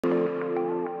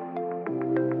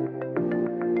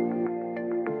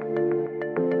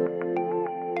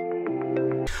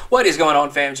What is going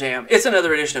on, Fam Jam? It's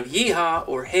another edition of Yeehaw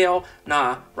or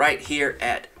Hellnaw right here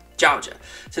at Georgia.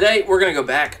 Today we're going to go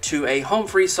back to a home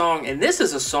free song, and this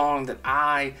is a song that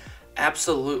I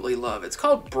absolutely love. It's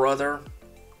called Brother,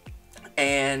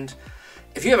 and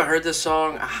if you haven't heard this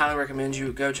song, I highly recommend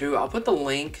you go to. I'll put the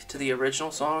link to the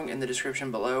original song in the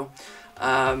description below.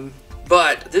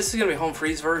 But this is going to be home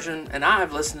free's version, and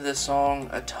I've listened to this song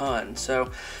a ton.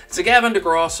 So it's a Gavin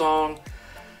DeGraw song,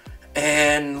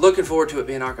 and looking forward to it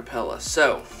being a cappella.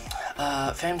 So,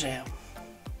 Fam Jam,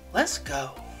 let's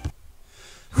go.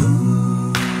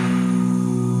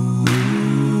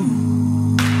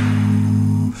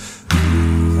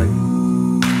 Like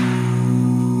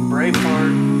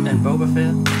Braveheart and Boba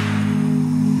Fett.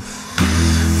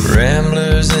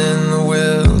 Ramblers in the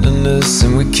wilderness,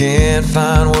 and we can't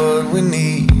find what we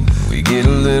need. We get a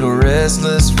little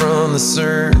restless from the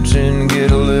search and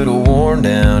get a little worn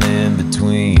down in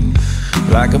between.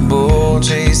 Like a bull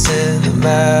chasing the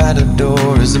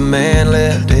matador, is a man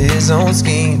left to his own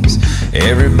schemes.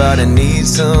 Everybody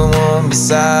needs someone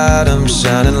beside him,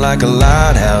 shining like a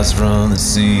lighthouse from the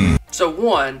sea. So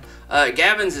one,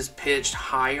 Gavin's is pitched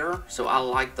higher, so I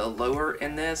like the lower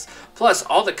in this. Plus,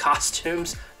 all the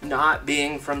costumes not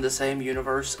being from the same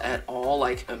universe at all,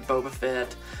 like Boba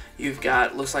Fett. You've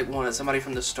got, looks like somebody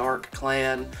from the Stark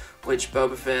clan, which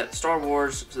Boba Fett, Star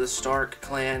Wars, the Stark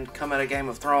clan, come out of Game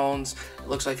of Thrones. It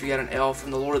looks like you got an elf from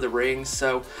the Lord of the Rings.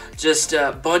 So just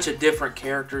a bunch of different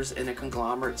characters in a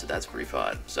conglomerate, so that's pretty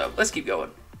fun. So let's keep going.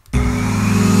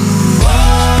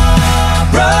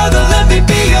 Brother, let me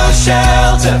be your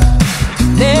shelter.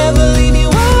 Never leave you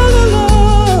all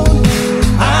alone.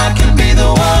 I can be the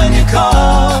one you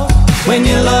call when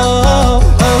you're low.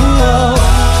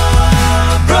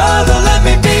 Brother, let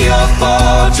me be your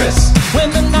fortress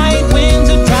when the night winds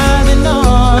are driving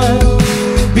on.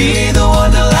 Be the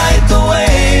one to light the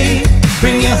way,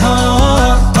 bring you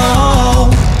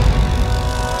home.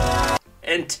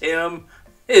 And Tim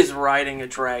is riding a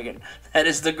dragon. That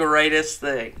is the greatest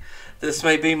thing. This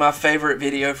may be my favorite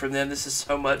video from them. This is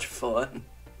so much fun.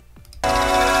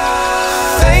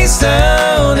 Face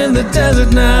down in the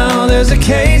desert now. There's a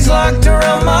cage locked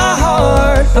around my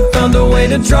heart. I found a way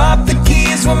to drop the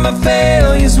keys when my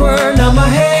failures were. Now my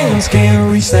hands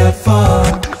can't reach that far.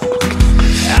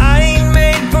 I ain't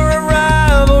made for a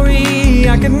rivalry.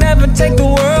 I could never take the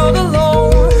world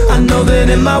alone. I know that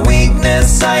in my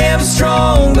weakness I am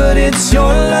strong, but it's your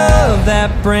love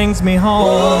that brings me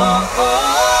home.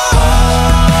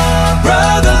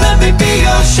 Brother, let me be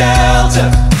your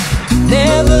shelter.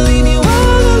 Never leave you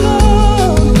all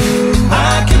alone.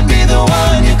 I can be the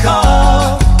one you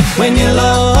call when you're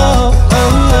low.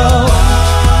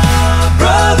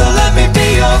 Brother, let me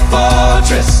be your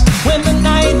fortress when the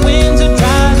night winds are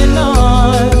driving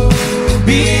on.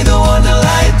 Be the one to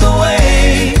light the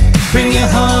way, bring you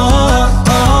home.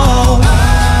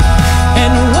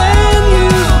 And when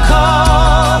you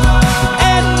call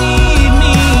and need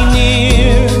me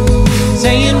near,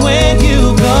 saying when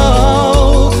you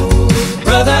go,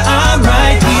 brother, I'm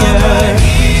right here.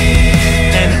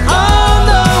 And on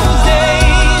those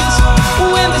days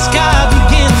when the sky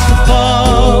begins to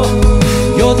fall,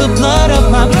 you're the blood of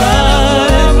my blood.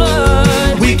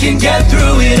 We can get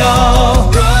through it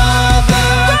all. Brother,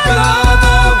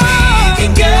 we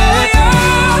can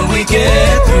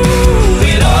get through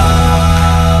it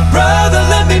all. Brother,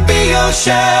 let me be your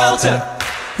shelter.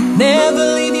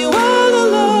 Never leave you all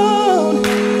alone.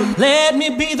 Let me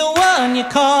be the one you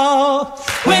call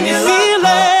when you're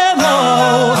feeling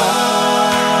low.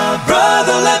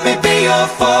 Brother, let me be your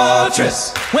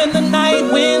fortress when the night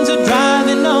winds are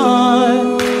driving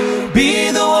on. Be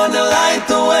the one to light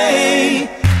the way,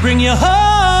 bring you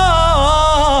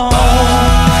home.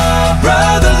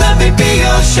 Brother, let me be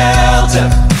your shelter.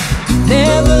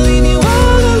 Never leave you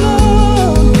all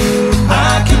alone.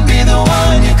 I can be the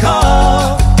one you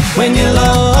call when you're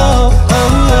low.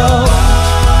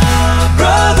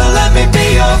 Brother, let me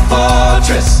be your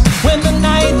fortress when the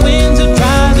night winds are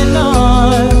driving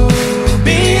on.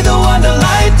 Be the one to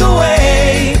light the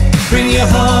way, bring you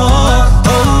home.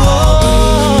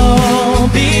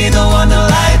 Be the one to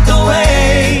light the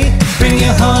way, bring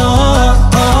you home.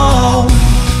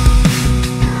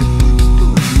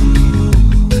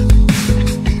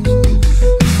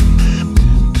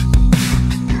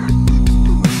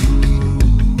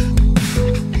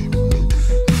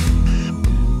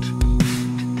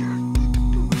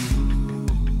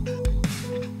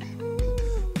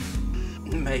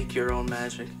 Make your own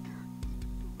magic.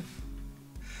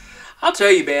 I'll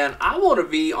tell you, man, I want to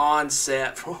be on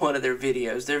set for one of their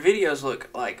videos. Their videos look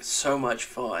like so much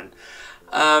fun.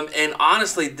 And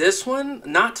honestly, this one,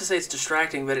 not to say it's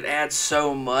distracting, but it adds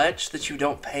so much that you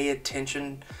don't pay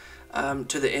attention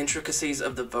to the intricacies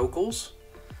of the vocals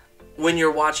when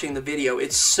you're watching the video.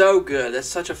 It's so good. That's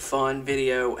such a fun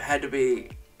video. It had to be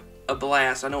a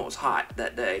blast. I know it was hot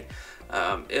that day.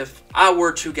 If I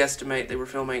were to guesstimate, they were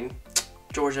filming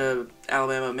Georgia,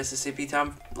 Alabama, Mississippi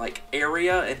time, like,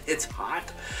 area, and it's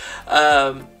hot.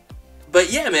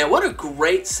 But yeah, man, what a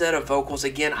great set of vocals.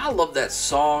 Again, I love that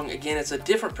song. Again, it's a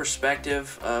different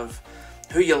perspective of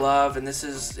who you love, and this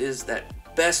is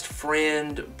that best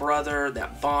friend, brother,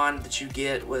 that bond that you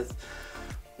get with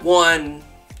one,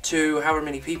 two, however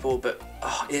many people. But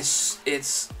it's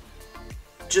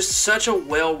just such a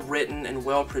well-written and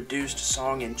well-produced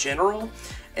song in general,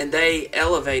 and they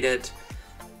elevate it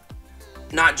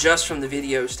not just from the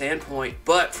video standpoint,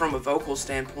 but from a vocal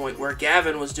standpoint, where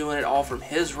Gavin was doing it all from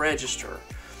his register.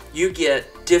 You get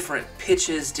different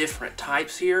pitches, different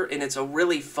types here, and it's a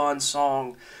really fun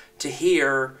song to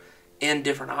hear in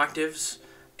different octaves,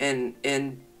 and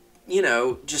you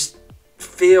know, just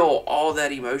feel all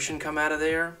that emotion come out of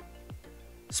there.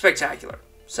 Spectacular.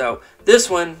 So this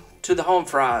one, to the home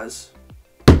fries.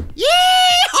 Yeehaw!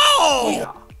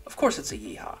 Yeehaw. Of course it's a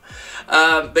yeehaw.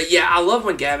 But yeah, I love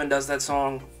when Gavin does that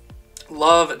song.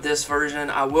 Love this version.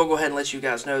 I will go ahead and let you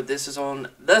guys know this is on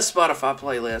the Spotify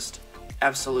playlist.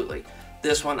 Absolutely.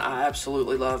 This one I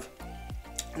absolutely love.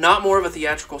 Not more of a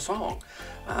theatrical song.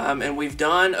 And we've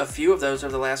done a few of those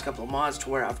over the last couple of months to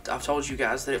where I've told you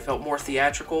guys that it felt more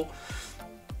theatrical.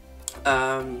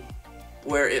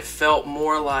 Where it felt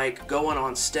more like going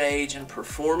on stage and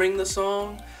performing the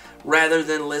song, rather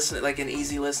than listening, like an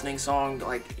easy listening song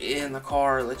like in the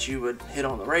car that you would hit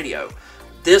on the radio.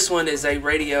 This one is a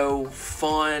radio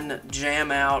fun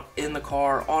jam out in the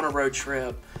car on a road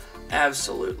trip.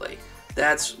 Absolutely.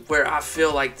 That's where I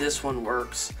feel like this one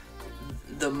works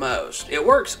the most. It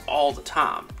works all the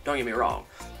time, don't get me wrong,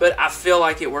 but I feel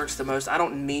like it works the most. I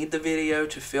don't need the video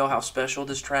to feel how special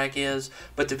this track is,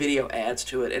 but the video adds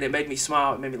to it, and it made me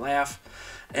smile, it made me laugh,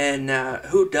 and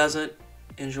who doesn't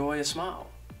enjoy a smile?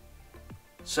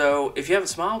 So if you haven't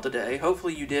smiled today,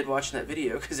 hopefully you did watching that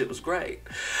video, because it was great.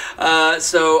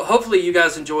 So hopefully you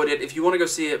guys enjoyed it. If you want to go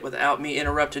see it without me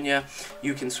interrupting you,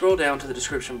 you can scroll down to the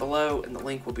description below, and the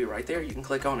link will be right there. You can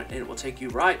click on it, and it will take you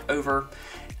right over.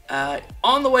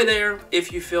 On the way there,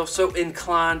 if you feel so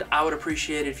inclined, I would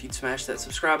appreciate it if you'd smash that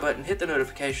subscribe button, hit the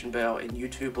notification bell, and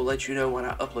YouTube will let you know when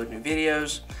I upload new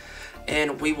videos.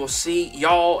 And we will see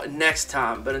y'all next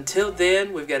time. But until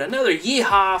then, we've got another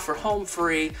yeehaw for Home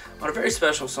Free on a very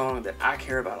special song that I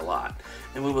care about a lot.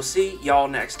 And we will see y'all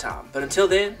next time. But until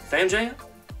then, Fam Jam,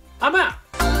 I'm out.